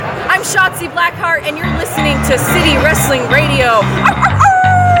I'm Shotzi Blackheart, and you're listening to City Wrestling Radio.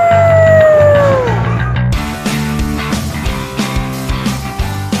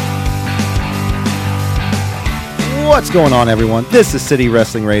 What's going on, everyone? This is City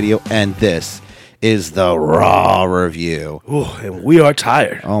Wrestling Radio, and this is the Raw Review. Ooh, and we are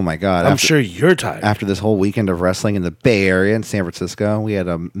tired. Oh, my God. I'm sure you're tired. After this whole weekend of wrestling in the Bay Area in San Francisco, we had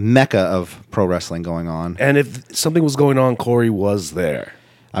a mecca of pro wrestling going on. And if something was going on, Corey was there.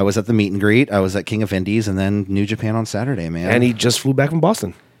 I was at the meet and greet. I was at King of Indies, and then New Japan on Saturday, man. And he just flew back from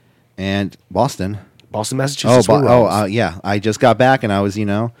Boston. And Boston, Massachusetts. Yeah. I just got back, and I was,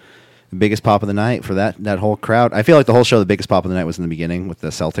 the biggest pop of the night for that whole crowd. I feel like the whole show, the biggest pop of the night was in the beginning with the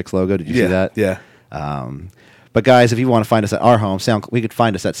Celtics logo. Did you see that? Yeah. But guys, if you want to find us at our home, we could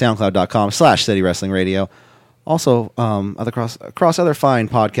find us at soundcloud.com/City Wrestling Radio. Also, across other fine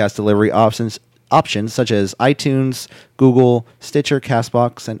podcast delivery options such as iTunes, Google, Stitcher,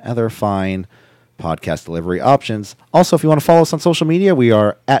 Castbox, and other fine podcast delivery options. Also, if you want to follow us on social media, we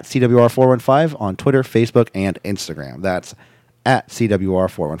are at CWR415 on Twitter, Facebook, and Instagram. That's at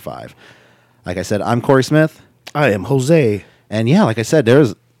CWR415. Like I said, I'm Corey Smith. I am Jose. And yeah, like I said,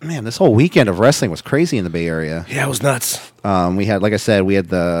 this whole weekend of wrestling was crazy in the Bay Area. Yeah, it was nuts. We had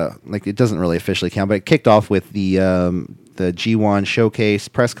it doesn't really officially count, but it kicked off with the G1 Showcase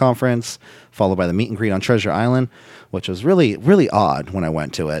press conference, followed by the meet and greet on Treasure Island, which was really, really odd when I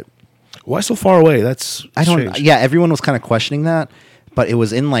went to it. Why so far away? That's strange. Yeah, everyone was kind of questioning that, but it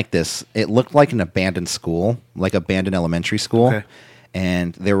was in it looked like an abandoned school, like abandoned elementary school. Okay.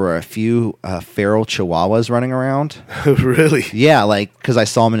 And there were a few feral chihuahuas running around. Really? Yeah, because I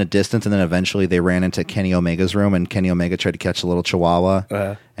saw them in a distance, and then eventually they ran into Kenny Omega's room, and Kenny Omega tried to catch a little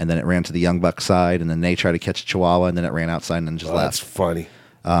chihuahua, and then it ran to the Young Bucks side, and then they tried to catch a chihuahua, and then it ran outside and then just left. That's funny.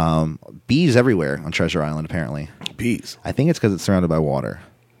 Bees everywhere on Treasure Island, apparently. Bees? I think it's because it's surrounded by water.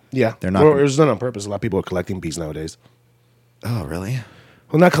 Yeah. They're not. Or it's done on purpose. A lot of people are collecting bees nowadays. Oh, really?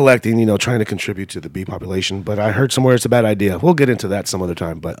 Well, not collecting, trying to contribute to the bee population, but I heard somewhere it's a bad idea. We'll get into that some other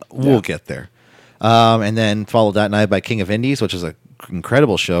time, but we'll get there. And then followed that night by King of Indies, which is an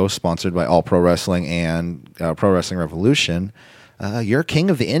incredible show sponsored by All Pro Wrestling and Pro Wrestling Revolution. Your King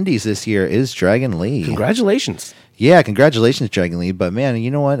of the Indies this year is Dragon Lee. Congratulations. Yeah, congratulations, Dragon Lee. But man,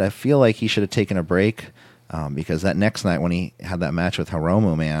 you know what? I feel like he should have taken a break because that next night when he had that match with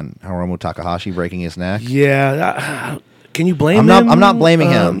Hiromu Takahashi breaking his neck. Yeah, can you blame him? I'm not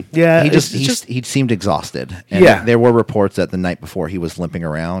blaming him. Yeah, he seemed exhausted. And there were reports that the night before he was limping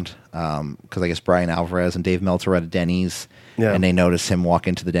around because I guess Brian Alvarez and Dave Meltzer were at a Denny's, and they noticed him walk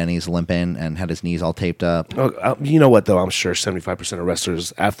into the Denny's limping and had his knees all taped up. You know what, though? I'm sure 75% of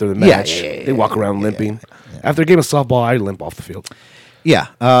wrestlers after the match, they walk around limping. Yeah. After a game of softball, I limp off the field. Yeah.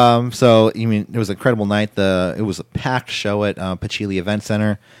 So, it was an incredible night. It was a packed show at Pachili Event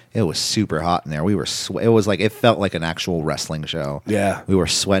Center. It was super hot in there. We were it felt like an actual wrestling show. Yeah. We were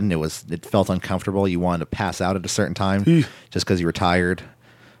sweating. It felt uncomfortable. You wanted to pass out at a certain time just because you were tired.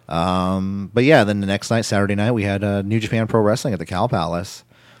 But yeah, then the next night, Saturday night, we had New Japan Pro Wrestling at the Cow Palace,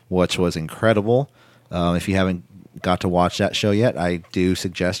 which was incredible. If you haven't got to watch that show yet, I do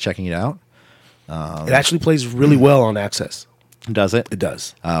suggest checking it out. It actually plays really well on Access. Does it? It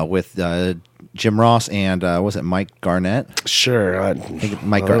does. With Jim Ross and was it Mike Garnett? Sure. I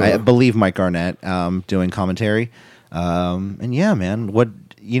believe Mike Garnett doing commentary. And yeah, man,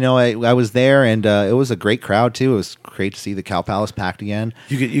 I was there and it was a great crowd too. It was great to see the Cow Palace packed again.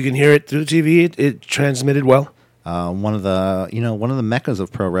 You can hear it through the TV. It transmitted well. One of the meccas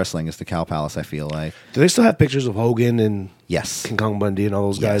of pro wrestling is the Cow Palace, I feel like. Do they still have pictures of Hogan and yes, King Kong Bundy and all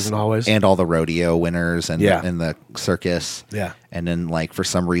those guys in the hallways? And all the rodeo winners and the circus. Yeah. And then for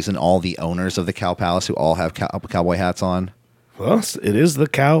some reason all the owners of the Cow Palace who all have cowboy hats on. Well, it is the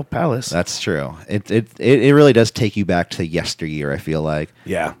Cow Palace. That's true. It really does take you back to yesteryear, I feel like.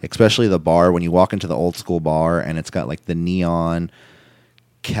 Yeah. Especially the bar, when you walk into the old school bar and it's got the neon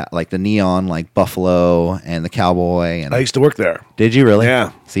buffalo and the cowboy. And I used to work there. Did you really?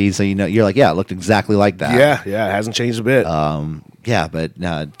 Yeah. See, so you're like, yeah, it looked exactly like that. Yeah, it hasn't changed a bit.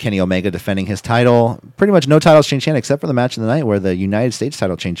 But Kenny Omega defending his title. Pretty much no titles changed hands except for the match of the night where the United States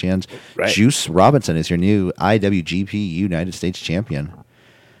title changed hands. Right. Juice Robinson is your new IWGP United States champion,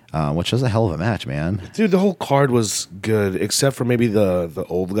 which was a hell of a match, man. Dude, the whole card was good except for maybe the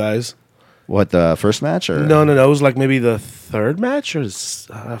old guys. What, the first match? Or No. It was maybe the third match, or it's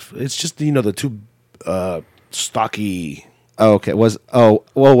just the two stocky. Oh, okay. Was it?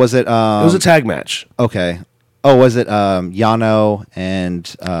 It was a tag match. Okay. Oh, was it Yano and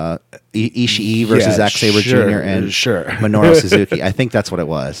Ishii versus Zack Sabre Jr. and Minoru Suzuki? I think that's what it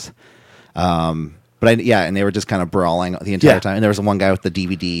was. But and they were just kind of brawling the entire Yeah. time. And there was one guy with the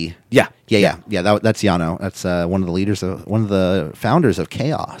DVD. Yeah. Yeah. That's Yano. That's one of the founders of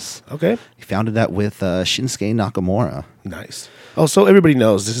Chaos. Okay. He founded that with Shinsuke Nakamura. Nice. Oh, so everybody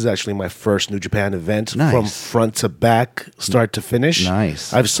knows this is actually my first New Japan event Nice. from front to back, start to finish.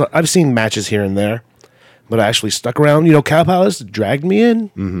 Nice. I've seen matches here and there, but I actually stuck around. You know, Cow Palace dragged me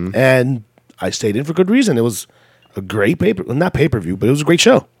in, and I stayed in for good reason. It was a great not pay-per-view, but it was a great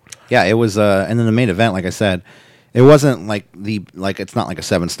show. Yeah, it was. And then the main event, like I said, it wasn't it's not like a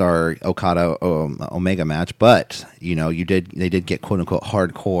 7-star Okada Omega match, but they did get quote unquote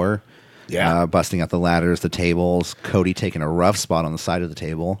hardcore. Yeah. Busting out the ladders, the tables, Cody taking a rough spot on the side of the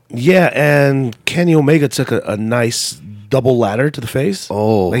table. Yeah, and Kenny Omega took a nice double ladder to the face.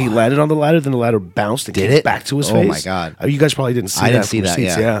 Oh. Like he landed on the ladder, then the ladder bounced and Did came it? back to his Oh, face. my God. You guys probably didn't see that. I didn't see from that.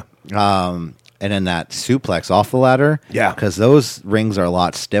 seats, Yeah. And then that suplex off the ladder. Yeah. Because those rings are a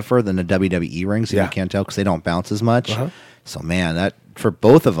lot stiffer than the WWE rings. If Yeah. you can't tell because they don't bounce as much. Uh-huh. So man, that for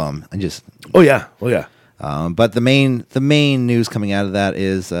both of them, Oh yeah. But the main news coming out of that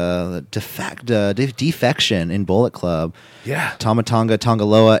is the defection in Bullet Club. Yeah. Tama Tonga,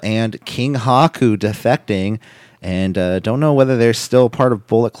 Tongaloa, and King Haku defecting. And don't know whether they're still part of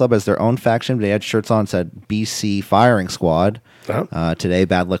Bullet Club as their own faction. But they had shirts on that said BC Firing Squad. Uh-huh. Today,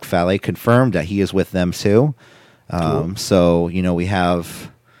 Bad Luck Fale confirmed that he is with them too. Cool. So, we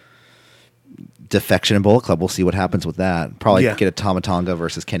have defection in Bullet Club. We'll see what happens with that. Probably Yeah. get a Tama Tonga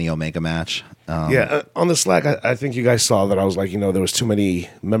versus Kenny Omega match. On the Slack, I think you guys saw that I was like, there was too many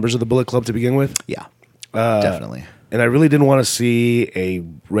members of the Bullet Club to begin with. Yeah, definitely. And I really didn't want to see a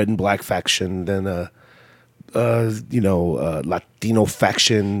red and black faction, then Latino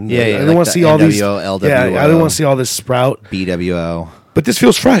faction. Yeah, I didn't like want the to see all these. NWO, LWO. Yeah, I didn't want to see all this sprout. BWO. But this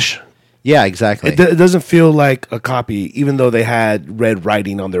feels fresh. Yeah, exactly. It doesn't feel like a copy, even though they had red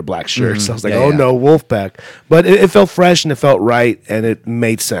writing on their black shirts. I was like, Yeah, oh yeah. no, Wolfpack. But it felt fresh and it felt right and it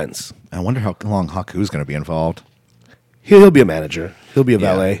made sense. I wonder how long Haku's going to be involved. He'll be a manager. He'll be a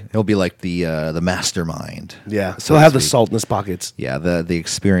valet. Yeah. He'll be like the mastermind. Yeah. So So he'll have the to speak. salt in his pockets. Yeah, the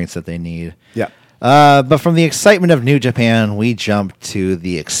experience that they need. Yeah. But from the excitement of New Japan, we jump to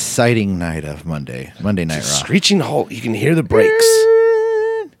the exciting night of Monday Night Raw. Screeching halt. You can hear the brakes.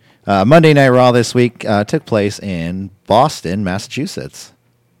 Monday Night Raw this week took place in Boston, Massachusetts,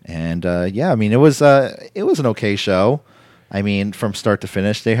 and it was an okay show. I mean, from start to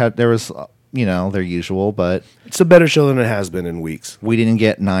finish, there was their usual, but It's a better show than it has been in weeks. we didn't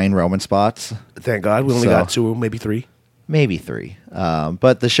get 9 Roman spots, Thank God. We only So- got 2, maybe 3. maybe 3.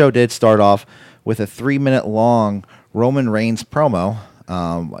 But the show did start off with a 3-minute long Roman Reigns promo.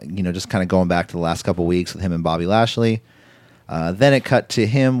 Just kind of going back to the last couple weeks with him and Bobby Lashley. Then it cut to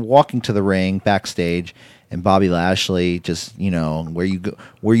him walking to the ring backstage, and Bobby Lashley just, where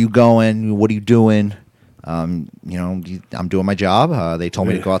you going? What are you doing? I'm doing my job. They told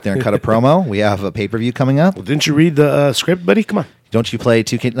me to go out there and cut a promo. We have a pay-per-view coming up. Well, didn't you read the script, buddy? Come on. Don't you play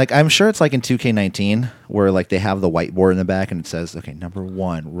 2K? Like, I'm sure it's like in 2K19 where like they have the whiteboard in the back and it says, okay, number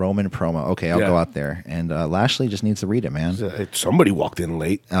 1, Roman promo. Okay, I'll Yeah. go out there. And Lashley just needs to read it, man. Somebody walked in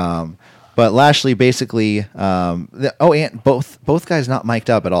late. But Lashley basically, and both guys not mic'd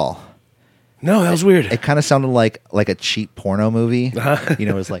up at all. No, that was weird. It kind of sounded like a cheap porno movie.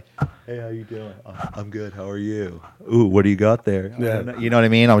 It was like, hey, how you doing? I'm good. How are you? Ooh, what do you got there? Yeah. You know what I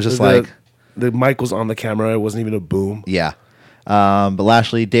mean? I was just the, like, the mic was on the camera. It wasn't even a boom. yeah. But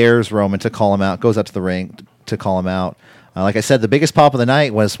Lashley dares Roman to call him out, goes up to the ring to call him out. Like I said, the biggest pop of the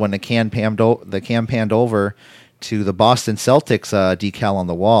night was when the cam panned over to the Boston Celtics decal on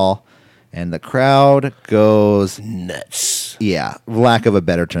the wall, and the crowd goes Nuts. yeah, lack of a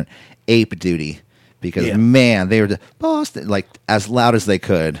better term, ape duty, because Yeah. man, they were just Boston like as loud as they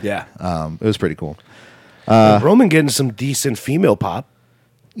could. Yeah. It was pretty cool. Roman getting some decent female pop.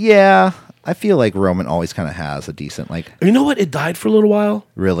 Yeah, I feel like Roman always kind of has a decent You know what? It died for a little while.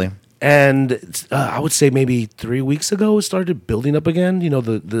 really. And I would say maybe 3 weeks ago, it started building up again.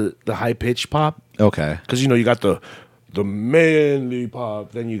 The high pitch pop. Okay. Because, you got the manly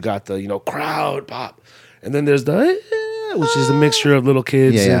pop. Then you got the, crowd pop. And then there's the, which is a mixture of little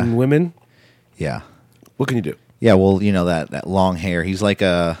kids Yeah. and women. Yeah. What can you do? Yeah, well, that long hair. He's like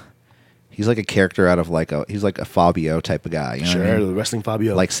a character out of he's like a Fabio type of guy. You know what I Sure, mean? the wrestling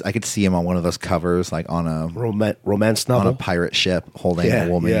Fabio. Like I could see him on one of those covers, like on a romance on novel. a pirate ship holding a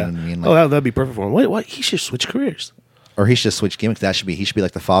woman. Yeah. You know what I mean? That'd be perfect for him. What? He should switch careers. Or he should just switch gimmicks. He should be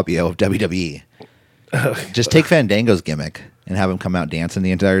like the Fabio of WWE. Just take Fandango's gimmick and have him come out dancing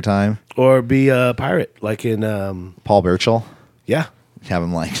the entire time. Or be a pirate, like in, Paul Burchill, yeah. have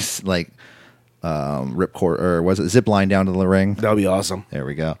him ripcord, or was it zip line down to the ring? That would be awesome. There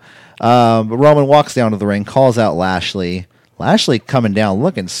we go. But Roman walks down to the ring, calls out Lashley. Lashley coming down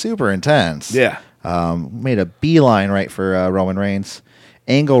looking super intense. Yeah. Made a beeline right for Roman Reigns.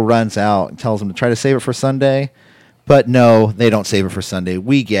 Angle runs out and tells him to try to save it for Sunday. But no, they don't save it for Sunday.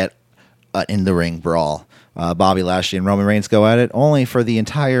 We get an in-the-ring brawl. Bobby Lashley and Roman Reigns go at it, only for the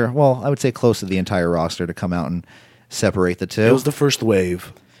entire, well, I would say close to the entire roster to come out and separate the two. It was the first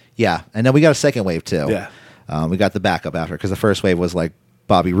wave. Yeah, and then we got a second wave, too. Yeah. We got the backup after, because the first wave was like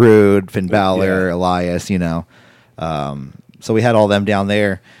Bobby Roode, Finn Balor, Yeah. Elias, so we had all them down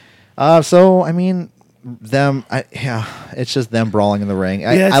there. So, I mean, it's just them brawling in the ring.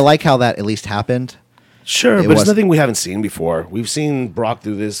 I like how that at least happened. Sure, It but was- it's nothing we haven't seen before. We've seen Brock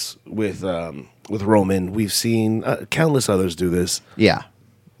do this with Roman. We've seen countless others do this. Yeah.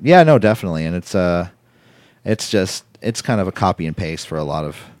 Yeah, no, definitely. And it's kind of a copy and paste for a lot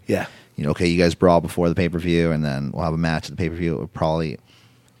of, Yeah. okay, you guys brawl before the pay-per-view, and then we'll have a match at the pay-per-view. It will probably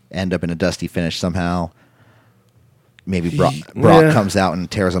end up in a dusty finish somehow. Maybe Brock Yeah. comes out and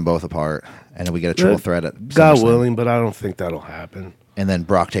tears them both apart, and then we get a triple threat at God SummerSlam. willing, but I don't think that'll happen. And then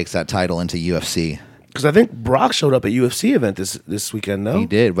Brock takes that title into UFC. Because I think Brock showed up at UFC event this weekend, no? He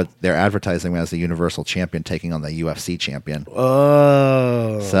did, but they're advertising him as the Universal Champion taking on the UFC Champion.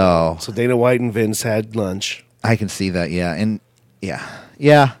 Oh. So Dana White and Vince had lunch. I can see that, yeah. And yeah.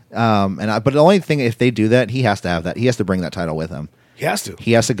 But the only thing, if they do that, he has to have that. He has to bring that title with him. He has to.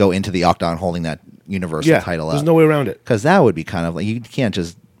 He has to go into the Octagon holding that Universal title up. There's no way around it. Because that would be kind of like, you can't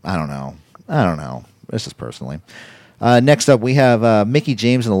just, I don't know. This is personally. Next up, we have Mickie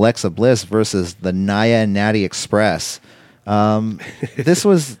James and Alexa Bliss versus the Nia and Natty Express. This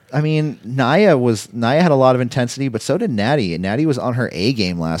was, Nia had a lot of intensity, but so did Natty. And Natty was on her A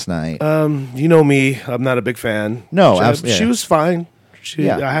game last night. You know me. I'm not a big fan. No, she, absolutely. She was fine.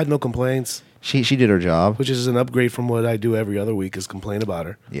 Yeah. I had no complaints, She did her job. which is an upgrade from what I do every other week is complain about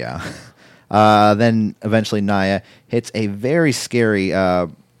her. Yeah. Then eventually Nia hits a very scary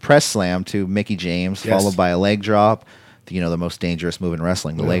press slam to Mickie James, Yes. followed by a leg drop. The most dangerous move in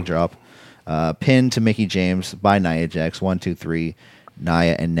wrestling, the leg drop. Pin to Mickie James by Nia Jax. 1, 2, 3.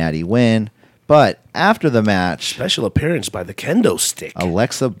 Nia and Natty win. But after the match, Special appearance by the kendo stick.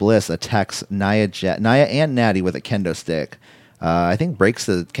 Alexa Bliss attacks Nia and Natty with a kendo stick. I think breaks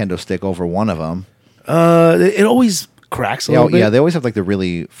the kendo stick over one of them. It always cracks a little bit. Yeah, they always have like the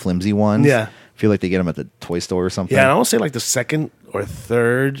really flimsy ones. Yeah. I feel like they get them at the toy store or something. Yeah, and I want to say like the second or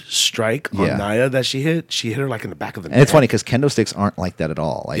third strike on Yeah. Nia that she hit her like in the back of the neck. And it's funny because kendo sticks aren't like that at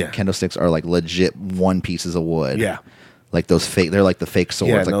all. Like Yeah. kendo sticks are like legit one pieces of wood. Yeah. Like those fake, they're like the fake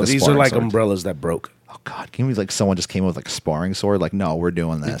swords. Yeah, like no, the these are sparring like swords. umbrellas that broke. Oh God, can you like someone just came with like a sparring sword? Like, no, we're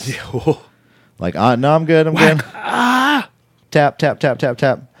doing this. Yeah. Like, no, I'm good. I'm good. Tap, tap, tap, tap,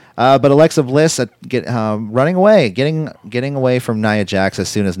 tap. But Alexa Bliss running away, getting away from Nia Jax as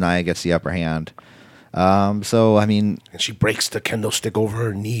soon as Nia gets the upper hand. And she breaks the kendo stick over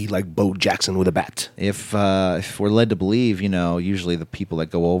her knee like Bo Jackson with a bat. If we're led to believe, usually the people that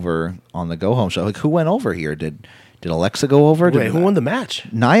go over on the go home show, like who went over here? Did Alexa go over? Wait, who won the match?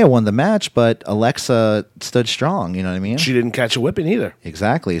 Nia won the match, but Alexa stood strong. You know what I mean? She didn't catch a whipping either.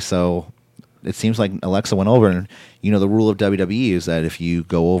 Exactly. So it seems like Alexa went over, and the rule of WWE is that if you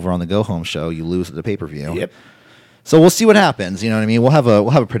go over on the go home show, you lose at the pay per view. Yep. So we'll see what happens. You know what I mean? We'll have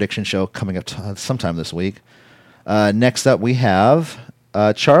a prediction show coming up sometime this week. Next up, we have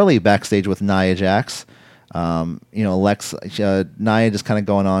Charlie backstage with Nia Jax. Alexa, Nia just kind of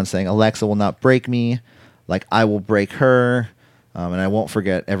going on saying, "Alexa will not break me, like I will break her, and I won't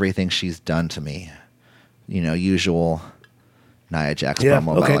forget everything she's done to me." Usual Nia Jax Yeah,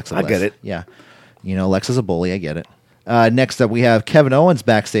 promo by okay, Alexa I Bliss. get it. Yeah, Alexa's a bully. I get it. Next up, we have Kevin Owens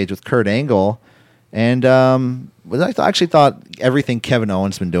backstage with Kurt Angle. And I actually thought everything Kevin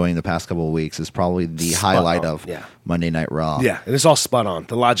Owens been doing the past couple of weeks is probably the Spot highlight on, of yeah. Monday Night Raw. Yeah, and it's all spot on.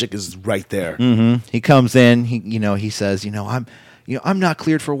 The logic is right there. He comes in. He says, I'm not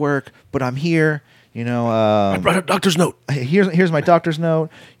cleared for work, but I'm here. I brought a doctor's note. Here's my doctor's note.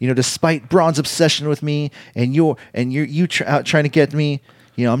 Despite Braun's obsession with me and you out trying to get me,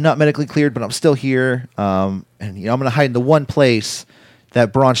 I'm not medically cleared, but I'm still here. And I'm going to hide in the one place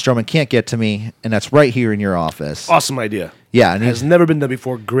that Braun Strowman can't get to me, and that's right here in your office. Awesome idea. Yeah, and Has never been done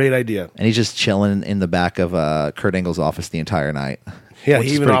before. Great idea. he's just chilling in the back of Kurt Angle's office the entire night. Yeah, which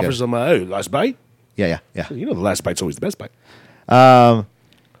he is even pretty offers good. them, hey, last bite? Yeah. You know the last bite's always the best bite.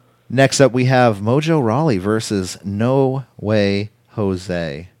 Next up, we have Mojo Rawley versus No Way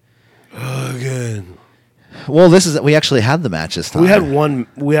Jose. Again. Well, we actually had the match this time. We had one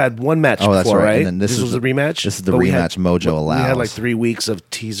match Oh, that's before, right. right? And then this is was the rematch? the But we rematch Mojo We had like allows. 3 weeks of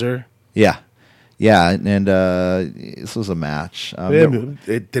teaser. Yeah. Yeah, and this was a match.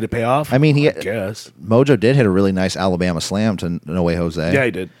 Did it pay off? I mean, I guess Mojo did hit a really nice Alabama slam to No Way Jose. Yeah,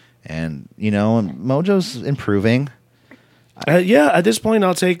 he did. And Mojo's improving. Yeah, at this point,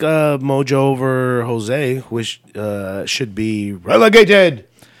 I'll take Mojo over Jose, which should be relegated.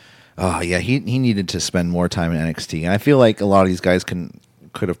 Oh yeah, he needed to spend more time in NXT, and I feel like a lot of these guys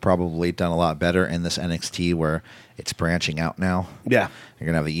could have probably done a lot better in this NXT where it's branching out now. Yeah. You're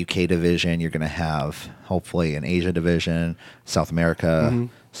going to have a UK division. You're going to have, hopefully, an Asia division, South America,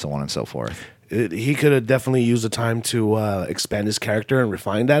 so on and so forth. He could have definitely used the time to expand his character and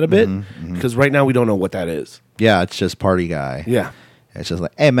refine that a bit, because right now we don't know what that is. Yeah, it's just party guy. Yeah. It's just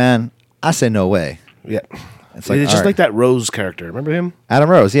like, hey, man, I say no way. Yeah. It's It's just like that Rose character. Remember him? Adam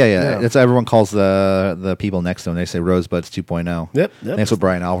Rose, yeah. Yeah. It's everyone calls the people next to him. They say Rosebuds 2.0. Yep. That's what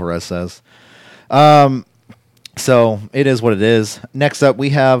Brian Alvarez says. So it is what it is. Next up, we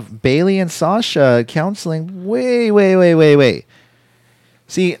have Bailey and Sasha counseling. Wait.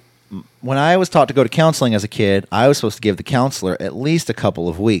 See, when I was taught to go to counseling as a kid, I was supposed to give the counselor at least a couple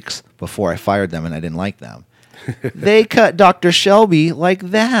of weeks before I fired them and I didn't like them. They cut Dr. Shelby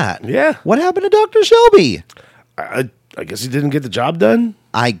like that. Yeah. What happened to Dr. Shelby? I guess he didn't get the job done.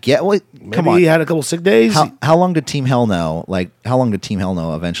 I get what. Come Maybe on. he had a couple sick days. How long did Team Hell know? Like, how long did Team Hell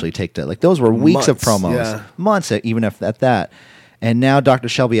know eventually take to? Like, those were weeks of Months, promos, yeah. months even if at that. And now Dr.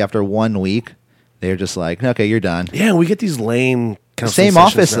 Shelby, after 1 week, they're just like, okay, you're done. Yeah, we get these lame counseling Same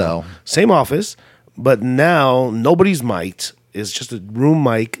sessions office, now. though. Same office, but now nobody's mic. It's just a room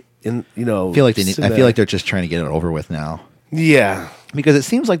mic. I feel like they're just trying to get it over with now. Yeah, Because it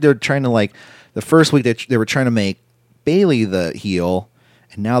seems like they're trying to, like, the first week they were trying to make Bailey the heel,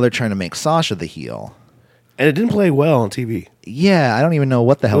 and now they're trying to make Sasha the heel. and it didn't play well on TV. Yeah, I don't even know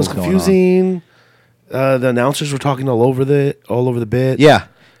what the It hell's was going on. confusing. The announcers were talking all over the bit. Yeah.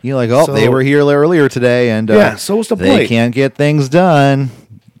 You're like, oh, So- they were here earlier today, and Yeah, so what's the they point? can't get things done.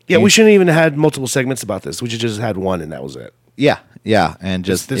 Yeah, we shouldn't even have had multiple segments about this. We should just had one, and that was it. Yeah, and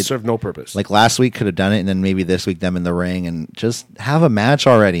just This it- served no purpose. like last week could have done it, and then maybe this week them in the ring, and just have a match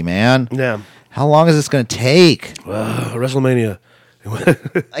already, man. Yeah. How long is this going to take? WrestleMania.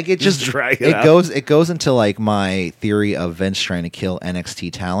 Like it just drag it out. it goes into like my theory of Vince trying to kill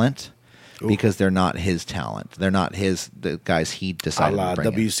NXT talent because they're not his talent. They're not the guys he A decided la to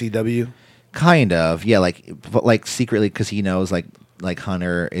bring in. WCW. Kind of, yeah, but like secretly because he knows like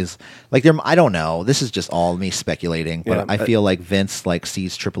Hunter is like there. I don't know. This is just all me speculating, but Yeah, I feel like Vince like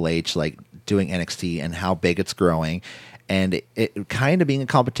sees Triple H like doing NXT and how big it's growing, and it kind of being a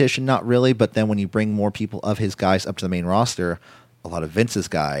competition, not really. But then when you bring more people of his guys up to the main roster, a lot of Vince's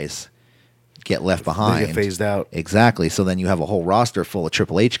guys get left behind. They get phased out. Exactly. So then you have a whole roster full of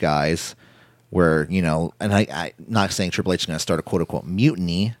Triple H guys, where and I'm not saying Triple H is going to start a quote unquote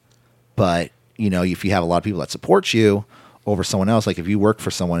mutiny. But, if you have a lot of people that support you over someone else, like if you work for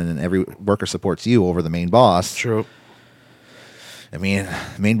someone and every worker supports you over the main boss, True. I mean,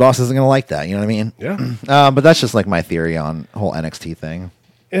 the main boss isn't going to like that. You know what I mean? Yeah. But that's just like my theory on the whole NXT thing.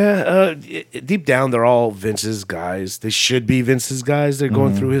 Yeah, deep down, they're all Vince's guys. They should be Vince's guys. They're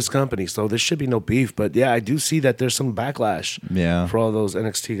going through his company, so there should be no beef. But yeah, I do see that there's some backlash for all those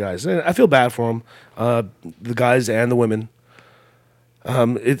NXT guys. And I feel bad for them, the guys and the women.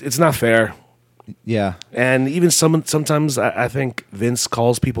 It's not fair. Yeah. And even sometimes I think Vince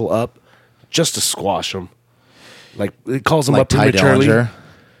calls people up just to squash them. Like, he calls them Like up Ty prematurely. Dillinger.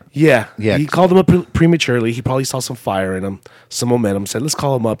 Yeah. Yeah. He called them up prematurely. He probably saw some fire in him, some momentum. Said, let's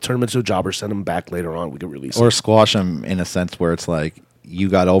call him up, turn him into a jobber, send him back later on. We can release him. Or squash them in a sense where it's like you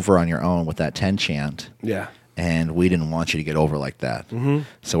got over on your own with that 10 chant. Yeah. And we didn't want you to get over like that. Mm-hmm.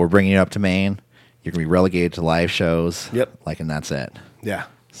 So we're bringing you up to Maine. You're going to be relegated to live shows. Yep. And that's it. Yeah.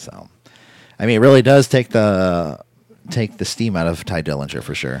 So, I mean, it really does take the steam out of Ty Dillinger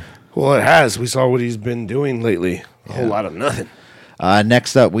for sure. Well, it has. We saw what he's been doing lately. A whole lot of nothing.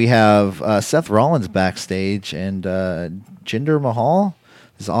 Next up, we have Seth Rollins backstage, and Jinder Mahal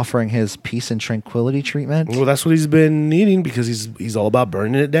is offering his peace and tranquility treatment. Well, that's what he's been needing because he's all about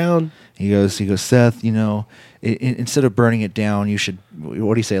burning it down. He goes, Seth, instead of burning it down, you should,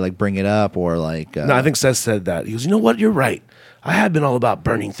 what do you say, like bring it up or like... No, I think Seth said that. He goes, you know what? You're right. I have been all about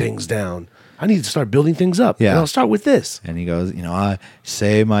burning things down. I need to start building things up. Yeah. And I'll start with this. And he goes, I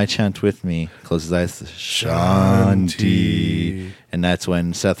say my chant with me. Closes his eyes. Shanti. And that's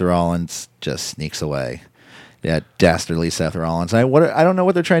when Seth Rollins just sneaks away. Yeah, dastardly Seth Rollins. I don't know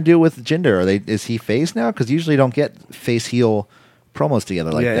what they're trying to do with Jinder. Is he face now? Because usually you don't get face heel promos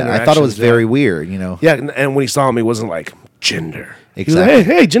together like that. I thought it was very weird. Yeah, and when he saw him, he wasn't like, Jinder. Exactly. He was like,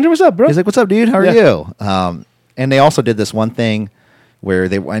 hey, Jinder, what's up, bro? He's like, what's up, dude? How are you? And they also did this one thing where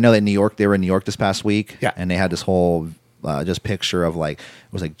I know that in New York, they were in New York this past week. Yeah. And they had this whole just picture of like,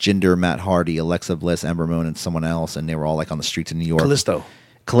 it was like Jinder, Matt Hardy, Alexa Bliss, Ember Moon, and someone else. And they were all like on the streets of New York. Callisto.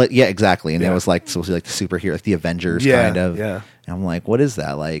 Yeah, exactly. And it was like supposed to be like the superhero, like the Avengers kind of. Yeah. And I'm like, what is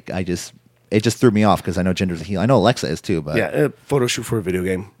that? Like, it just threw me off because I know Jinder's a heel. I know Alexa is too, but Yeah, photo shoot for a video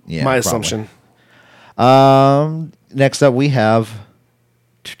game. Yeah, My probably. assumption. Next up we have.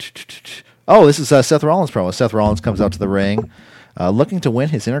 Oh, this is Seth Rollins promo. Seth Rollins comes out to the ring, looking to win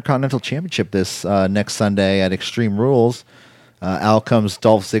his Intercontinental Championship this next Sunday at Extreme Rules. Out comes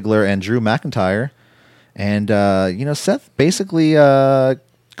Dolph Ziggler and Drew McIntyre, and Seth basically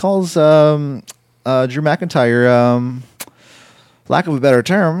calls Drew McIntyre, lack of a better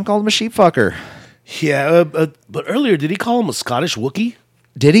term, called him a sheep fucker. Yeah, but earlier, did he call him a Scottish Wookiee?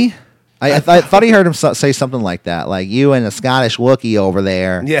 Did he? I thought he heard him say something like that, like you and a Scottish Wookiee over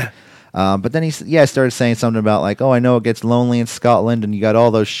there. Yeah. But then he started saying something about like, oh, I know it gets lonely in Scotland and you got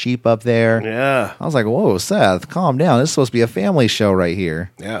all those sheep up there. Yeah. I was like, whoa, Seth, calm down. This is supposed to be a family show right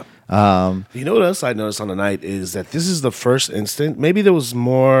here. Yeah. You know what else I noticed on the night is that this is the first instant. Maybe there was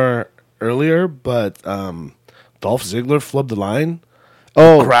more earlier, but Dolph Ziggler flubbed the line.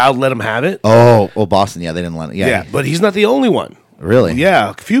 Oh. The crowd let him have it. Oh, Boston. Yeah, they didn't let it. Yeah, but he's not the only one. Really?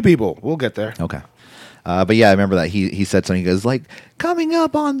 Yeah, a few people. We'll get there. Okay. But yeah, I remember that he said something. He goes like, coming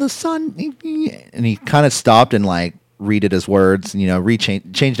up on the sun, and he kind of stopped and like redid his words.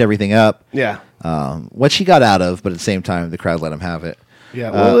 Changed everything up. Yeah. Which he got out of, but at the same time, the crowd let him have it. Yeah.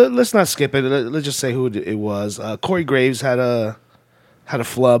 Well, let's not skip it. Let's just say who it was. Corey Graves had a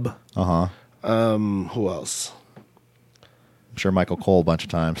flub. Who else? I'm sure Michael Cole a bunch of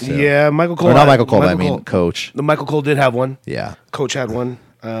times. Too. Yeah, Michael Cole. Or not Michael Cole, but I mean Coach. Michael Cole did have one. Yeah. Coach had one.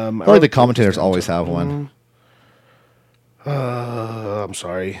 I feel like the commentators always have one. I'm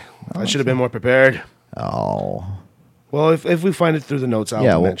sorry. I should have been more prepared. Oh. Well, if we find it through the notes,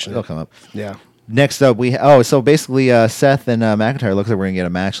 I'll mention it'll it. come up. Yeah. Next up, so basically Seth and McIntyre looks like we're going to get a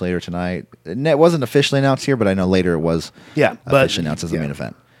match later tonight. It wasn't officially announced here, but I know later it was officially announced as the main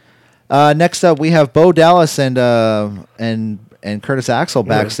event. Next up, we have Bo Dallas and Curtis Axel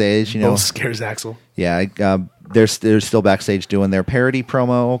backstage. Bo scares Axel. Yeah, they're still backstage doing their parody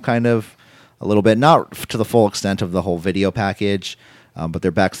promo, kind of a little bit, not to the full extent of the whole video package, but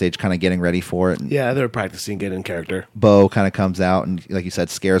they're backstage kind of getting ready for it. And yeah, they're practicing getting in character. Bo kind of comes out and, like you said,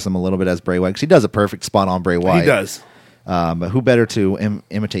 scares them a little bit as Bray Wyatt, because he does a perfect spot on Bray Wyatt. He does. But who better to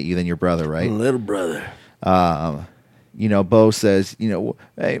imitate you than your brother, right? Little brother. Bo says,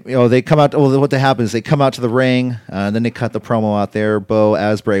 they come out. Well, what happens is they come out to the ring, and then they cut the promo out there. Bo,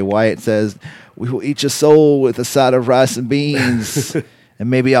 as Bray Wyatt, says, "We will eat your soul with a side of rice and beans, and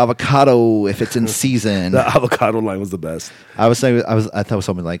maybe avocado if it's in season." The avocado line was the best. I thought it was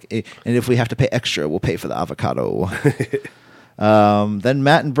something like, "And if we have to pay extra, we'll pay for the avocado." Then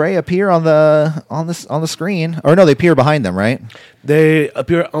Matt and Bray appear on the screen, or no, they appear behind them, right? They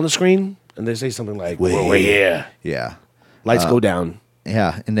appear on the screen. And they say something like, we're here. Yeah. Lights go down.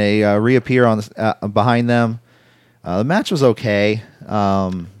 Yeah, and they reappear on behind them. The match was okay.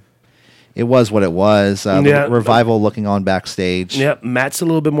 It was what it was. Revival looking on backstage. Yeah, Matt's a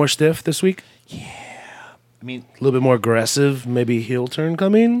little bit more stiff this week. Yeah. I mean, a little bit more aggressive. Maybe heel turn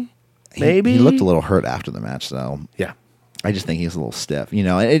coming. Maybe. He looked a little hurt after the match, though. Yeah. I just think he was a little stiff.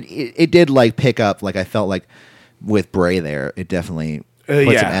 It did like pick up. Like I felt like with Bray there, it definitely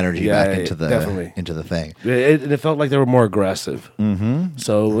put some energy back into the thing. It felt like they were more aggressive. Mm-hmm.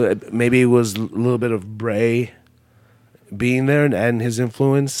 So maybe it was a little bit of Bray being there and his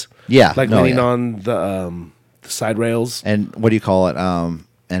influence. Yeah, leaning on the side rails. And what do you call it?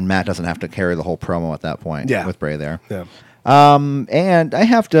 And Matt doesn't have to carry the whole promo at that point. Yeah. With Bray there. Yeah. And I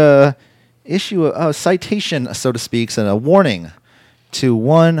have to issue a citation, so to speak, and a warning to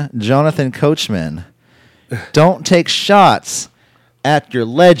one Jonathan Coachman. Don't take shots at your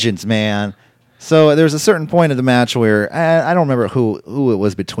legends, man. So there's a certain point of the match where I don't remember who it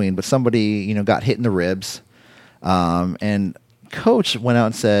was between, but somebody got hit in the ribs, and Coach went out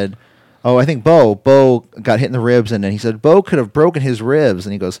and said, "Oh, I think Bo got hit in the ribs," and then he said Bo could have broken his ribs,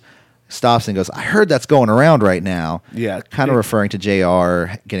 and he stops and goes, "I heard that's going around right now." Yeah, kind of referring to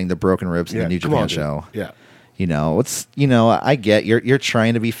JR getting the broken ribs in the New Japan show. Yeah. I get you're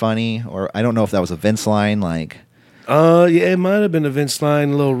trying to be funny, or I don't know if that was a Vince line, like. Yeah, it might have been a Vince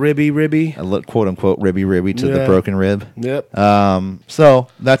line, a little ribby, a quote unquote ribby to the broken rib. Yep. So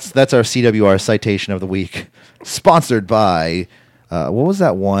that's our CWR citation of the week, sponsored by what was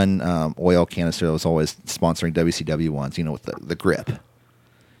that one oil canister that was always sponsoring WCW ones? With the grip.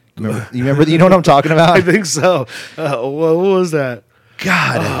 You remember? You know what I'm talking about? I think so. What was that?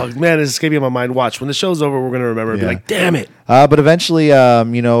 God. Oh, man, it's escaping my mind. Watch. When the show's over, we're going to remember and be like, damn it. But eventually,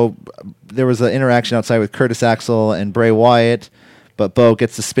 there was an interaction outside with Curtis Axel and Bray Wyatt, but Bo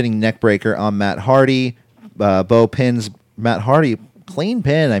gets the spinning neck breaker on Matt Hardy. Bo pins Matt Hardy. Clean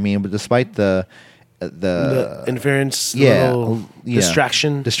pin, I mean, but despite the interference,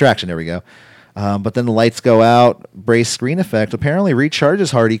 distraction. Distraction, there we go. But then the lights go out. Bray's screen effect apparently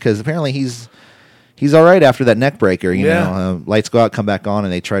recharges Hardy because apparently he's all right after that neck breaker. You know, lights go out, come back on,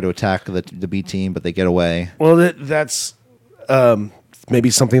 and they try to attack the B team, but they get away. Well, that's maybe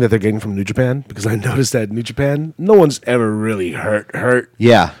something that they're getting from New Japan, because I noticed that New Japan, no one's ever really hurt.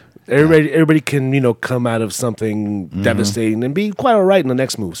 Yeah. Everybody can, come out of something devastating and be quite all right in the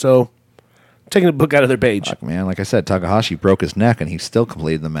next move. So, taking a book out of their page. Fuck, man, like I said, Takahashi broke his neck and he still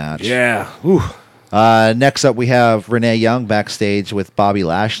completed the match. Yeah. Ooh. Next up, we have Renee Young backstage with Bobby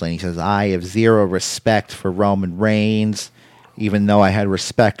Lashley. And he says, I have zero respect for Roman Reigns, even though I had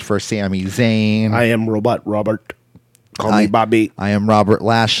respect for Sami Zayn. I am Robert. Call me Bobby. I am Robert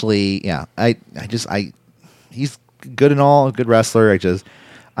Lashley. Yeah, he's good and all, a good wrestler.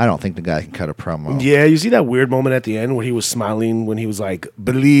 I don't think the guy can cut a promo. Yeah, you see that weird moment at the end where he was smiling when he was like,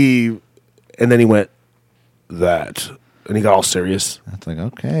 believe, and then he went, that, and he got all serious. That's like,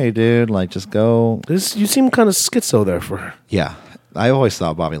 okay, dude, like, just go. You seem kind of schizo there for her. Yeah, I always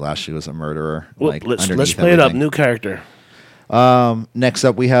thought Bobby Lashley was a murderer. Well, let's play it up. New character. Next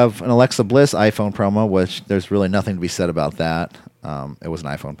up, we have an Alexa Bliss iPhone promo, which there's really nothing to be said about that. It was an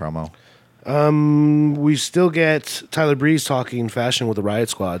iPhone promo. We still get Tyler Breeze talking fashion with the Riot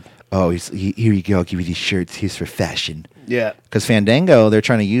Squad. Oh, here you go. I'll give you these shirts. Here's for fashion. Yeah. Because Fandango, they're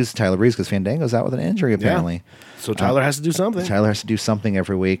trying to use Tyler Breeze because Fandango's out with an injury, apparently. Yeah. So Tyler has to do something. Tyler has to do something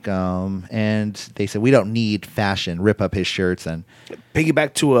every week. And they said, we don't need fashion. Rip up his shirts. And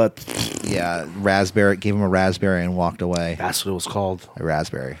piggyback to a... Yeah, raspberry. Gave him a raspberry and walked away. That's what it was called. A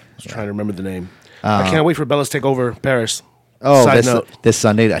raspberry. I was trying to remember the name. I can't wait for Bella's Takeover Paris. Oh, this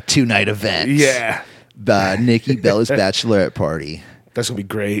Sunday, a 2-night event. Yeah. Nikki Bella's bachelorette party. That's going to be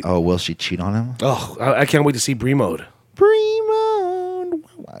great. Oh, will she cheat on him? Oh, I can't wait to see Brie Mode.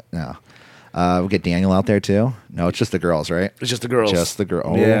 No. We'll get Daniel out there, too. No, it's just the girls, right? It's just the girls. Just the girl.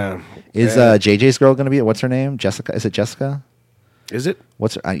 Oh. Yeah. Is JJ's girl going to be it? What's her name? Jessica? Is it Jessica? Is it?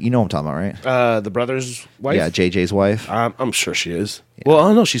 What's her, you know what I'm talking about, right? The brother's wife? Yeah, JJ's wife. I'm sure she is. Yeah. Well,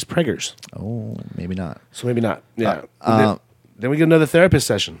 oh, no, she's preggers. Oh, maybe not. So maybe not. Yeah. Then we get another therapist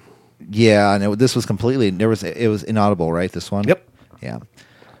session. Yeah, and this was completely, it was inaudible, right, this one? Yep. Yeah.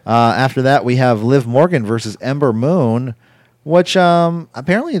 After that, we have Liv Morgan versus Ember Moon, which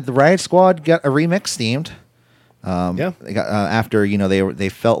apparently the Riot Squad got a remix themed. Yeah. They got, after, they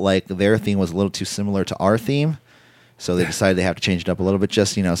felt like their theme was a little too similar to our theme. So they decided they have to change it up a little bit,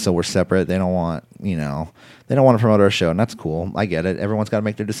 just so we're separate. They don't want, they don't want to promote our show, and that's cool. I get it. Everyone's got to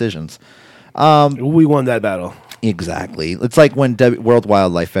make their decisions. We won that battle. Exactly. It's like when World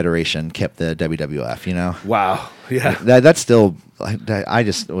Wildlife Federation kept the WWF. Wow. Yeah. That's still. I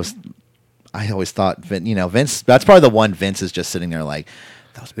always thought, Vince. That's probably the one Vince is just sitting there like,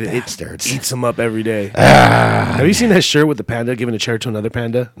 those bastards. It eats them up every day. Have you seen that shirt with the panda giving a chair to another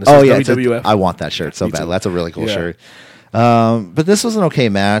panda? Oh, yeah. I want that shirt so bad. That's a really cool shirt. But this was an okay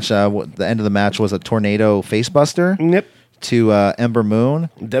match. The end of the match was a tornado facebuster to Ember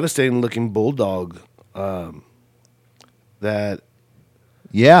Moon. Devastating looking bulldog. That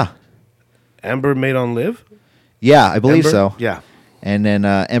Ember made on Liv? Yeah, I believe so. Yeah. And then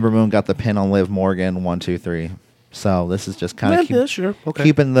Ember Moon got the pin on Liv Morgan, 1, 2, 3. So this is just kind of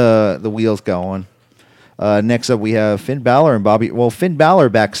keeping the wheels going. Next up, we have Finn Balor and Bobby. Well, Finn Balor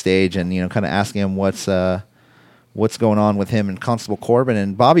backstage and kind of asking him what's going on with him and Constable Corbin,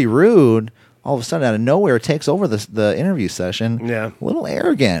 and Bobby Roode all of a sudden out of nowhere takes over the interview session. Yeah, a little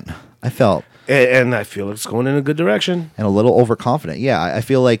arrogant, I felt, and I feel it's going in a good direction, and a little overconfident. Yeah, I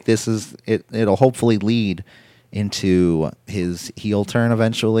feel like this is it. It'll hopefully lead into his heel turn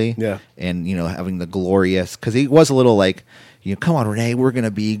eventually. Yeah. And, having the glorious, because he was a little like, come on, Renee, we're going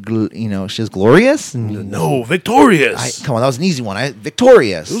to be, she's glorious? No, victorious. Come on, that was an easy one.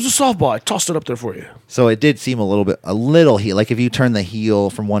 Victorious. It was a softball. I tossed it up there for you. So it did seem a little heel. Like if you turn the heel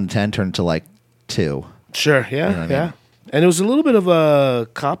from 1 to 10, turn it to like 2. Sure, yeah, yeah. I mean? And it was a little bit of a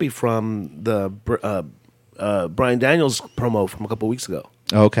copy from the Bryan Daniels promo from a couple weeks ago.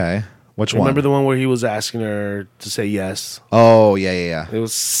 Okay. Which one? Remember the one where he was asking her to say yes? Oh, yeah. It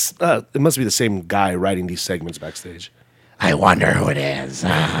was. It must be the same guy writing these segments backstage. I wonder who it is.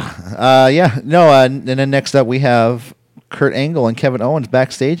 Yeah. No. And then next up we have Kurt Angle and Kevin Owens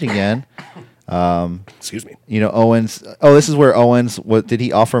backstage again. Excuse me. Owens. Oh, this is where Owens. What did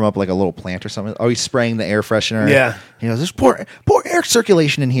he offer him up like a little plant or something? Oh, he's spraying the air freshener. Yeah. He goes, "There's poor air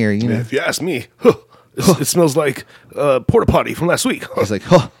circulation in here." If you ask me, it smells like porta potty from last week. He's like,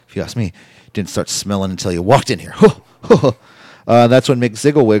 if you ask me, it didn't start smelling until you walked in here. That's when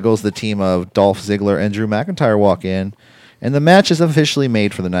Mick Wiggles, the team of Dolph Ziggler and Drew McIntyre, walk in, and the match is officially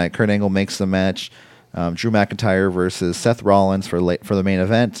made for the night. Kurt Angle makes the match. Drew McIntyre versus Seth Rollins for the main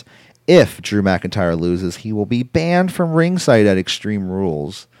event. If Drew McIntyre loses, he will be banned from ringside at Extreme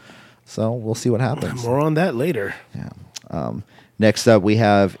Rules. So we'll see what happens. More on that later. Yeah. Next up, we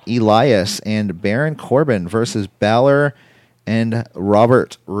have Elias and Baron Corbin versus Balor and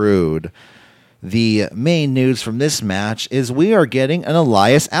Robert Roode. The main news from this match is we are getting an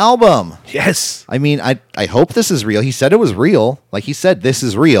Elias album. Yes. I mean, I hope this is real. He said it was real. Like he said, this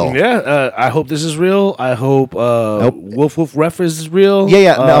is real. Yeah. I hope this is real. I hope Wolf Ref is real.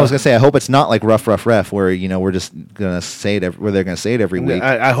 Yeah. No, I was gonna say I hope it's not like Rough Ref where we're just gonna say it where they're gonna say it every week.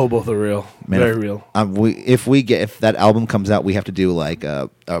 I hope both are real. Man, very real. If that album comes out, we have to do like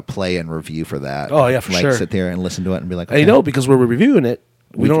a play and review for that. Oh yeah, for sure. Sit there and listen to it and be like, okay. Because we're reviewing it.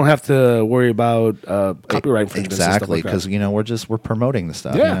 We don't have to worry about copyright infringements. Exactly, because we're promoting the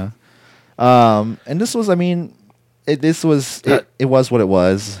stuff. Yeah. And this was, it was what it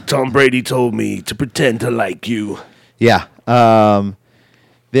was. Tom Brady told me to pretend to like you. Yeah.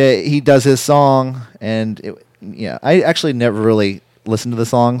 He does his song, and I actually never really listened to the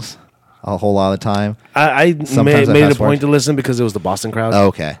songs a whole lot of the time. I made it a point to listen because it was the Boston crowd. Oh,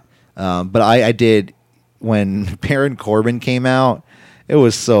 okay. But I did when Baron Corbin came out. It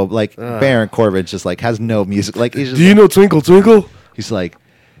was so Baron Corbin just has no music. He's just, do you know Twinkle Twinkle? He's like,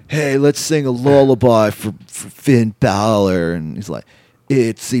 hey, let's sing a lullaby for Finn Balor, and he's like,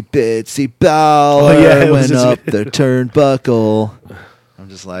 itsy bitsy Balor went up the turnbuckle. I'm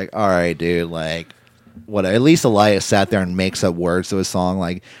just like, all right, dude, what? At least Elias sat there and makes up words to his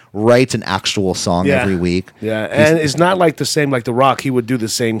song, writes an actual song every week. Yeah, and it's not the same like The Rock. He would do the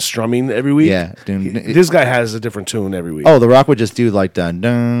same strumming every week. Yeah, this guy has a different tune every week. Oh, The Rock would just do dun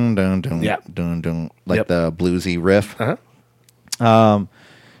dun dun dun dun dun the bluesy riff.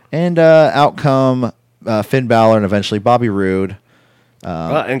 And out come Finn Balor and eventually Bobby Roode.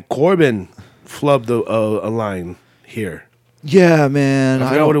 And Corbin flubbed a line here. Yeah, man. I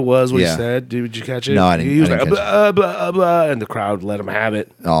forgot what it was. What he said. Did you catch it? No, I didn't. He was blah, blah, blah, and the crowd let him have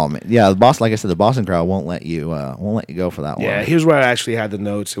it. Oh man, yeah. Like I said, the Boston crowd won't let you go for that one. Yeah, here's where I actually had the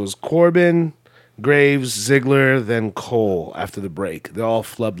notes. It was Corbin, Graves, Ziggler, then Cole after the break. They all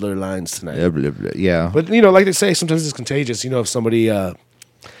flubbed their lines tonight. Yeah, but like they say, sometimes it's contagious. If somebody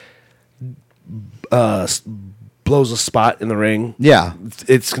blows a spot in the ring,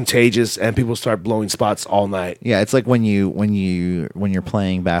 it's contagious, and people start blowing spots all night. Yeah, it's like when you're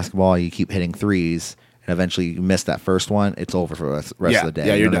playing basketball, you keep hitting threes, and eventually you miss that first one. It's over for the rest of the day.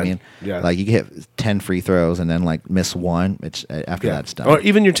 Yeah, you're know done. What I mean? Yeah, you can hit 10 free throws and then miss one. It's after that's done. Or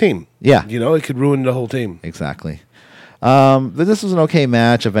even your team. Yeah, it could ruin the whole team. Exactly. But this was an okay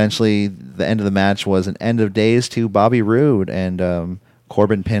match. Eventually, the end of the match was an end of days to Bobby Roode, and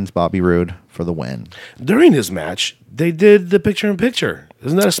Corbin pins Bobby Roode for the win. During this match, they did the picture-in-picture.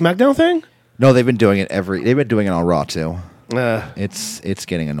 Isn't that a SmackDown thing? No, they've been doing it They've been doing it on Raw too. It's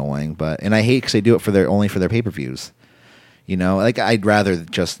getting annoying, and I hate because they do it only for their pay-per-views. I'd rather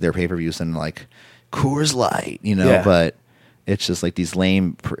just their pay-per-views than Coors Light. But it's just these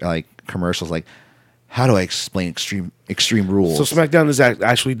lame commercials. How do I explain Extreme Rules? So SmackDown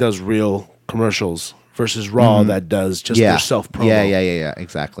actually does real commercials. Versus Raw that does just their self-promo. Yeah,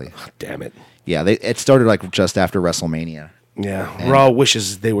 exactly. Oh, damn it. Yeah, it started just after WrestleMania. Yeah, and Raw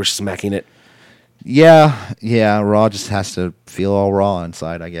wishes they were smacking it. Yeah, Raw just has to feel all raw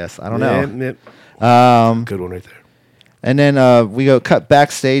inside, I guess. I don't know. Good one right there. And then we go cut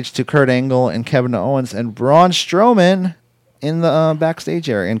backstage to Kurt Angle and Kevin Owens and Braun Strowman in the backstage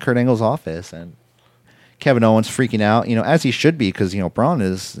area in Kurt Angle's office. And Kevin Owens freaking out, as he should be, because Braun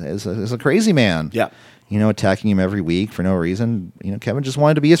is a crazy man. Yeah, attacking him every week for no reason. Kevin just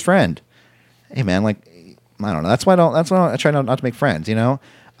wanted to be his friend. Hey, man, I don't know. That's why I try not to make friends. I don't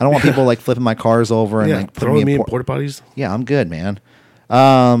want people flipping my cars over and throwing me in porta potties. Yeah, I'm good, man.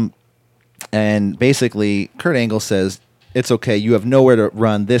 And basically, Kurt Angle says it's okay. You have nowhere to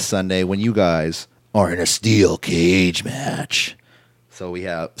run this Sunday when you guys are in a steel cage match. So we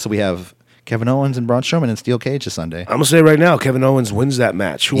have Kevin Owens and Braun Strowman in steel cage this Sunday. I'm gonna say right now, Kevin Owens wins that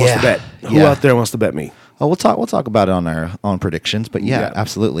match. Who wants to bet? Who out there wants to bet me? Oh, we'll talk about it on predictions. But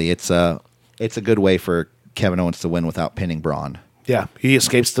absolutely, it's a good way for Kevin Owens to win without pinning Braun. Yeah, he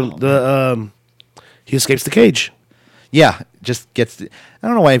escapes the cage. Yeah, just gets. I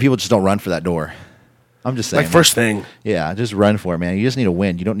don't know why people just don't run for that door. I'm just saying. Like first thing. Yeah, just run for it, man. You just need a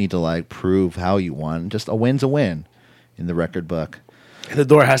win. You don't need to like prove how you won. Just a win's a win in the record book. And the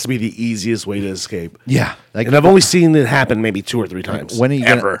door has to be the easiest way to escape. Yeah, like, and I've only seen it happen maybe 2 or 3 times. When are you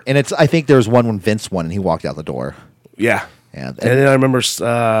ever? And I think there was one when Vince won and he walked out the door. Yeah. And then I remember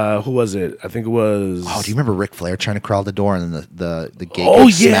who was it? I think it was. Oh, do you remember Ric Flair trying to crawl the door and then the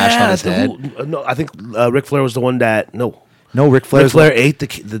gate smashed on his head? No, I think Ric Flair was the one that Ric Flair ate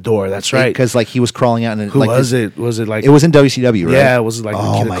the door. That's right. Because like he was crawling out and who was it? Was it like it was in WCW? Right? Yeah, was it like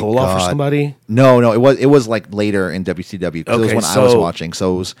Nikita Koloff or somebody? No, it was like later in WCW. Because it was when I was watching.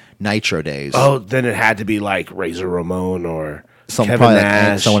 So it was Nitro days. Oh, then it had to be like Razor Ramon or Kevin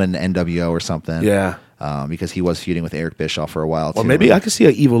Nash. Like someone in the NWO or something. Yeah. Because he was feuding with Eric Bischoff for a while. Or maybe I could see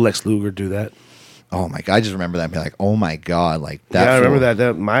an evil Lex Luger do that. Oh my god! I just remember that and be like, oh my god, like that. Yeah, I remember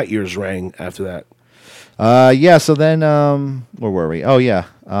that. My ears rang after that. Yeah. So then, where were we? Oh yeah.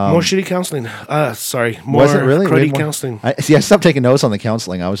 More shitty counseling. Sorry. More was it really cruddy counseling. I stopped taking notes on the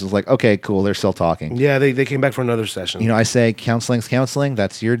counseling. I was just like, okay, cool. They're still talking. Yeah, they came back for another session. You know, I say counseling's counseling.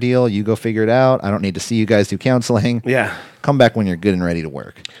 That's your deal. You go figure it out. I don't need to see you guys do counseling. Yeah. Come back when you're good and ready to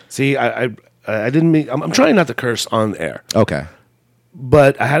work. See, I didn't mean. I'm trying not to curse on air. Okay.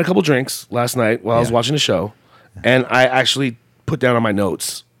 But I had a couple drinks last night while I was watching the show, and I actually put down on my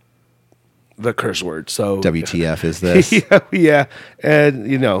notes the curse word. So WTF is this? yeah,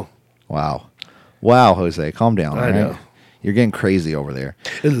 and you know. Wow, Jose, calm down. I know. You're getting crazy over there.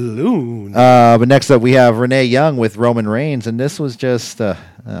 Loon. But next up we have Renee Young with Roman Reigns, and this was just.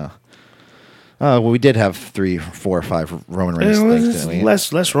 Well, we did have 3, 4, or 5 Roman Reigns things, didn't we?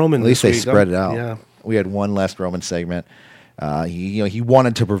 Less Roman. At least they spread it out. Yeah. We had one less Roman segment. He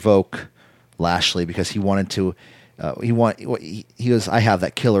wanted to provoke Lashley because he wanted to. He goes, I have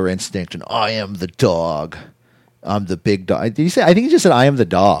that killer instinct, and I am the dog. I'm the big dog. Did he say? I think he just said, I am the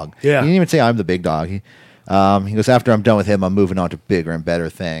dog. Yeah. He didn't even say I'm the big dog. He goes, after I'm done with him, I'm moving on to bigger and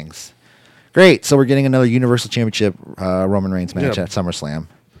better things. Great. So we're getting another Universal Championship Roman Reigns match at SummerSlam.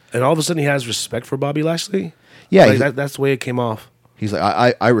 And all of a sudden, he has respect for Bobby Lashley. Yeah, like that's the way it came off. He's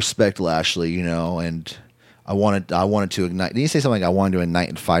like, I respect Lashley, and I wanted to ignite. Did he say something like I wanted to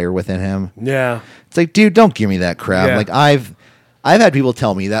ignite fire within him? Yeah, it's like, dude, don't give me that crap. Yeah. Like I've had people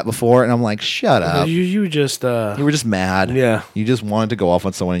tell me that before, and I'm like, shut up. You just you were just mad. Yeah, you just wanted to go off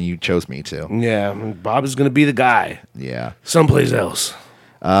on someone, and you chose me to. Yeah, Bob is going to be the guy. Yeah, someplace else.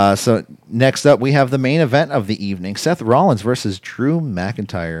 So next up, we have the main event of the evening: Seth Rollins versus Drew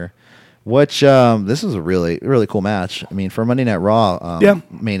McIntyre. Which this is a really, really cool match. I mean, for Monday Night Raw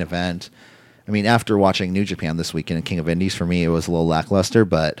main event. I mean, after watching New Japan this weekend and King of Indies, for me it was a little lackluster.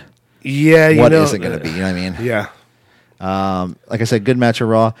 But what is it going to be? You know what I mean? Yeah. Like I said, good match of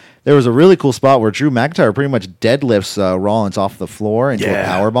Raw. There was a really cool spot where Drew McIntyre pretty much deadlifts Rollins off the floor into a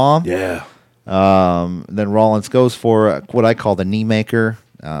power bomb. Yeah. Then Rollins goes for what I call the knee maker.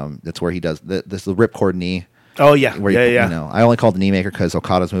 That's where he does the ripcord knee. Oh yeah, where I only call it the knee maker because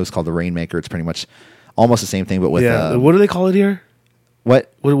Okada's move is called the Rainmaker. It's pretty much almost the same thing, but with what do they call it here?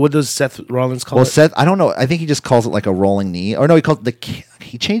 What does Seth Rollins call it? Well, Seth, I don't know. I think he just calls it like a rolling knee. Or no,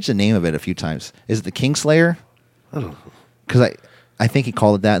 he changed the name of it a few times. Is it the Kingslayer? I don't know. Because I think he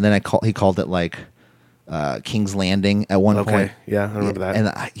called it that, and then he called it like King's Landing at one point. Yeah, I remember that.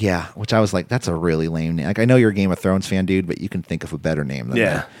 And which I was like, that's a really lame name. Like, I know you're a Game of Thrones fan, dude, but you can think of a better name than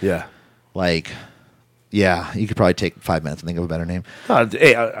that. Yeah. Like, yeah, you could probably take 5 minutes and think of a better name.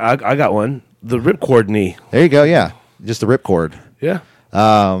 Hey, I got one. The ripcord knee. There you go. Yeah, just the ripcord. Yeah.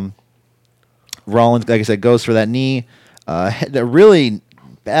 Rollins, like I said, goes for that knee. A really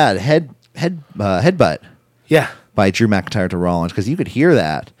bad headbutt. Yeah. By Drew McIntyre to Rollins, because you could hear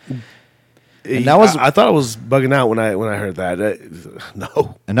that. And that was I thought I was bugging out when I heard that.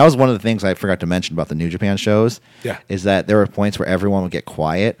 No. And that was one of the things I forgot to mention about the New Japan shows. Yeah. Is that there were points where everyone would get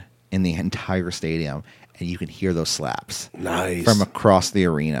quiet in the entire stadium, and you can hear those slaps. Nice. From across the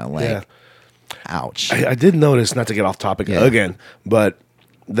arena. Like, ouch. I did notice, not to get off topic again, but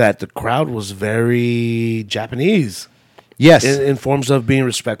that the crowd was very Japanese. Yes. In forms of being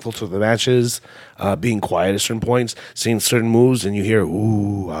respectful to the matches, being quiet at certain points, seeing certain moves, and you hear,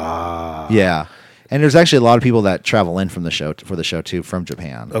 ooh, ah. Yeah. And there's actually a lot of people that travel in from the show for the show too from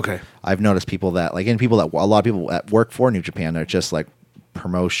Japan. Okay. I've noticed people that a lot of people that work for New Japan are just like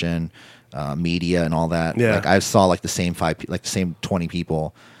promotion, media, and all that. Yeah. Like I saw like the same 20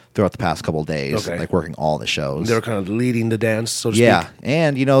 people throughout the past couple of days, like working all the shows. They were kind of leading the dance, so to speak. Yeah,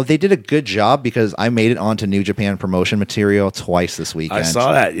 and they did a good job because I made it onto New Japan promotion material twice this weekend. I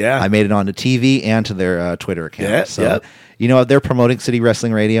saw that. Yeah, I made it onto TV and to their Twitter account. Yeah, so they're promoting City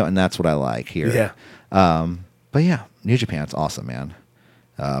Wrestling Radio, and that's what I like here. Yeah. But yeah, New Japan's awesome, man.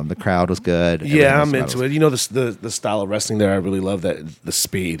 The crowd was good. Yeah, I'm into it. You know, the style of wrestling there, I really love that, the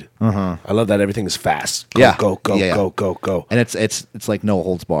speed. I love that everything is fast. Go, go. And it's like no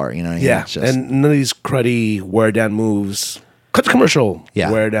holds bar, you know what I mean? Yeah, It's just, and none of these cruddy wear-down moves. Cut the commercial. Yeah.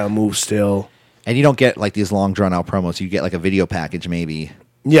 Wear-down moves still. and you don't get like these long drawn-out promos. You get like a video package maybe.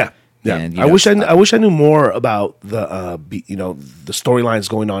 Yeah. Yeah, And, I wish I knew more about the the storylines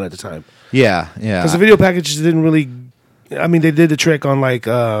going on at the time. Yeah. Because the video packages didn't really. I mean, they did the trick on like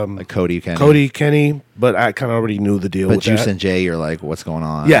Cody, Kenny, but I kind of already knew the deal. But with Juice that. and Jay, you're like, what's going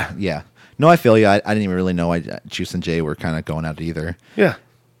on? Yeah. No, I feel you. I didn't even really know Juice and Jay were kind of going at it either. Yeah,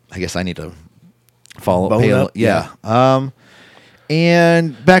 I guess I need to follow Bone up? Yeah.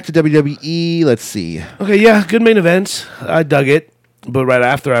 And back to WWE. Let's see. Okay, yeah, good main event. I dug it. But right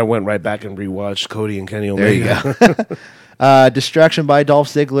after, I went right back and rewatched Cody and Kenny Omega. There you go. Distraction by Dolph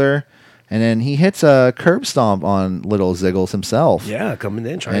Ziggler. And then he hits a curb stomp on Little Ziggles himself. Yeah, coming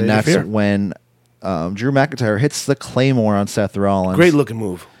in, trying And to that's interfere. when Drew McIntyre hits the Claymore on Seth Rollins. Great looking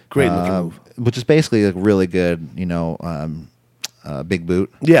move. Which is basically a really good, big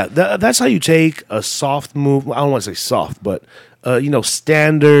boot. Yeah, that's how you take a soft move. I don't want to say soft, but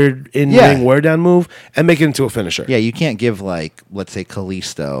standard in-ring wear-down move and make it into a finisher. Yeah, you can't give let's say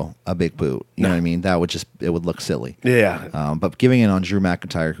Kalisto a big boot. You know what I mean? That would it would look silly. Yeah. But giving it on Drew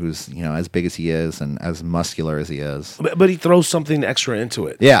McIntyre, who's as big as he is and as muscular as he is. But he throws something extra into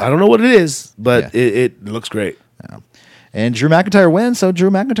it. Yeah. I don't know what it is, but it looks great. Yeah. And Drew McIntyre wins, so Drew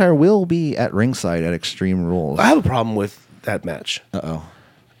McIntyre will be at ringside at Extreme Rules. I have a problem with that match. Uh-oh.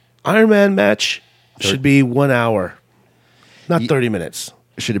 Iron Man match should be 1 hour, not 30 minutes.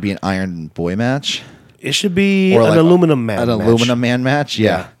 Should it be an Iron Boy match? It should be Or an aluminum man An match. aluminum man match?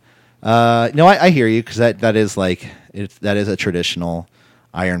 Yeah. No, I hear you, because that is that is a traditional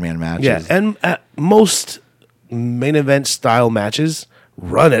Iron Man match. Yeah, and most main event style matches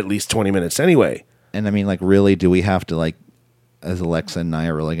run at least 20 minutes anyway. And I mean, really, do we have to, is Alexa and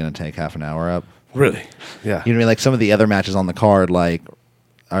Nia really going to take half an hour up? Really? Yeah. You know what I mean? Some of the other matches on the card,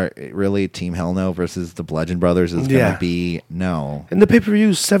 are really Team Hell No versus the Bludgeon Brothers is going to be no. And the pay-per-view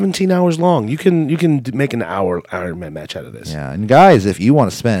is 17 hours long. You can make an hour Iron Man match out of this. Yeah, and guys, if you want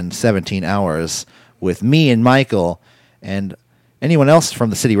to spend 17 hours with me and Michael and anyone else from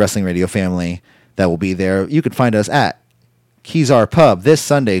the City Wrestling Radio family that will be there, you can find us at Kezar Pub this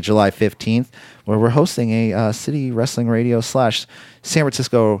Sunday, July 15th, where we're hosting a City Wrestling Radio / San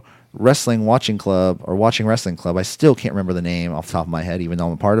Francisco Wrestling Watching Club or Watching Wrestling Club. I still can't remember the name off the top of my head, even though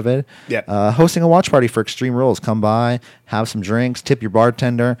I'm a part of it. Yeah. Hosting a watch party for Extreme Rules. Come by, have some drinks, tip your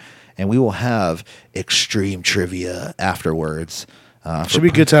bartender, and we will have extreme trivia afterwards. Should be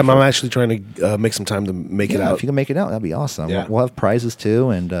a good time. I'm actually trying to make some time to make it out. If you can make it out, that'd be awesome. Yeah. We'll have prizes too,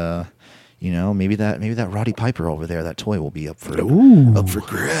 and maybe that Roddy Piper over there, that toy will be up for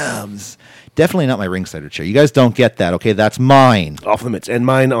grabs. Definitely not my ringside chair. You guys don't get that, okay? That's mine. Off limits. And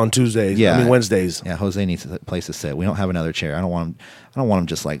mine on Tuesdays. Yeah. I mean Wednesdays. Yeah, Jose needs a place to sit. We don't have another chair. I don't want him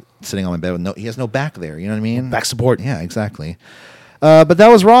just sitting on my bed with he has no back there. You know what I mean? Back support. Yeah, exactly. But that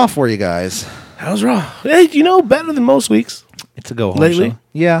was Raw for you guys. That was Raw. Hey, better than most weeks. It's a go home Lately? show.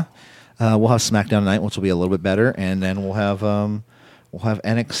 Yeah. We'll have SmackDown tonight, which will be a little bit better, and then we'll have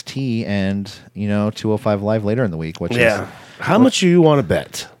NXT and 205 Live later in the week. Which is how much do you want to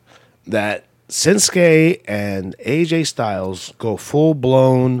bet that Shinsuke and AJ Styles go full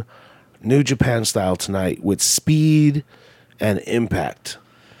blown New Japan style tonight with speed and impact?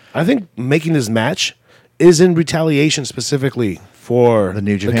 I think making this match is in retaliation specifically for the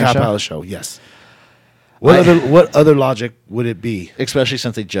New Japan Cow show? Palace show. Yes. What other logic would it be? especially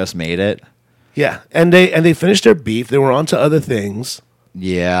since they just made it. Yeah, and they finished their beef. They were on to other things.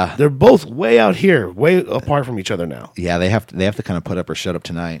 Yeah. They're both way out here, way apart from each other now. Yeah, they have to kind of put up or shut up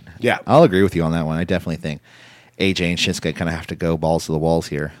tonight. Yeah. I'll agree with you on that one. I definitely think AJ and Shinsuke kind of have to go balls to the walls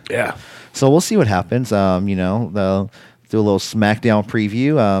here. Yeah. So we'll see what happens. They'll do a little SmackDown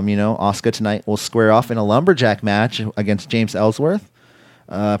preview. Asuka tonight will square off in a lumberjack match against James Ellsworth.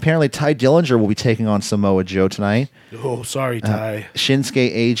 Apparently, Ty Dillinger will be taking on Samoa Joe tonight. Oh, sorry, Ty.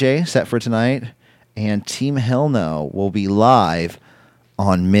 Shinsuke AJ set for tonight. And Team Hell No will be live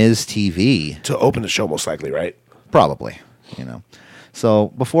on Miz TV. To open the show, most likely, right? Probably,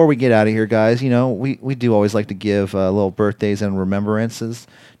 So before we get out of here, guys, we do always like to give little birthdays and remembrances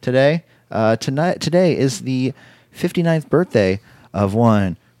today. Today is the 59th birthday of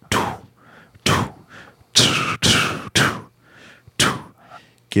one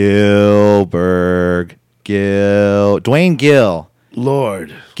Gilbert. Dwayne Gill.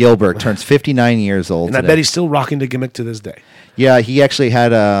 Lord. Gilbert turns 59 years old And today. I bet he's still rocking the gimmick to this day. Yeah, he actually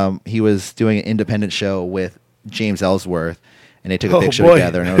had he was doing an independent show with James Ellsworth, and they took a picture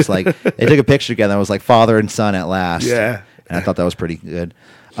together, and it was like they took a picture together. And it was like father and son at last. Yeah, and I thought that was pretty good.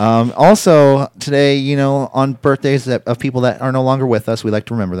 Also, today, on birthdays of people that are no longer with us, we like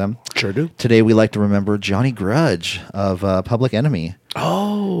to remember them. Sure do. Today, we like to remember Johnny Grudge of Public Enemy.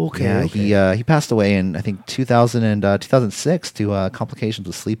 Oh, okay. Yeah, okay. He passed away in, I think, 2006 to complications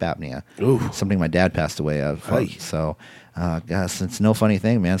with sleep apnea. Ooh. Something my dad passed away of. So, gosh, it's no funny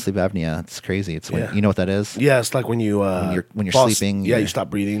thing, man. Sleep apnea, it's crazy. It's when, you know what that is? Yeah, it's like when you when you're sleeping. Yeah, you stop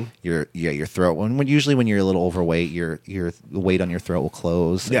breathing. Your throat. Usually when you're a little overweight, the weight on your throat will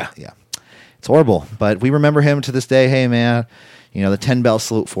close. Yeah. It's horrible, but we remember him to this day. Hey, man, the 10 bell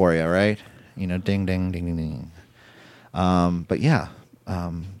salute for you, right? Ding, ding, ding, ding, ding. But yeah,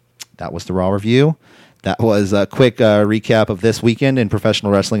 that was the Raw review. That was a quick recap of this weekend in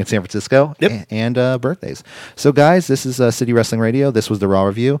professional wrestling in San Francisco and birthdays. So, guys, this is City Wrestling Radio. This was the Raw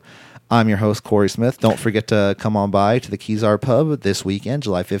review. I'm your host, Corey Smith. Don't forget to come on by to the Kezar Pub this weekend,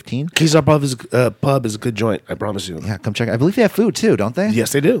 July 15th. Kezar Pub is a good joint, I promise you. Yeah, come check it. I believe they have food, too, don't they?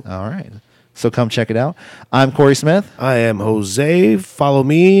 Yes, they do. All right. So come check it out. I'm Corey Smith. I am Jose. Follow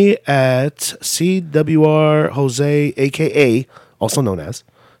me at CWR Jose, a.k.a., also known as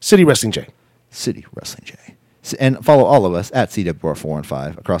City Wrestling J. City Wrestling J. And follow all of us at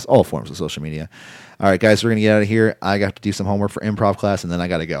CWR415 across all forms of social media. All right, guys, we're going to get out of here. I got to do some homework for improv class, and then I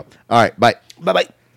got to go. All right, bye. Bye-bye.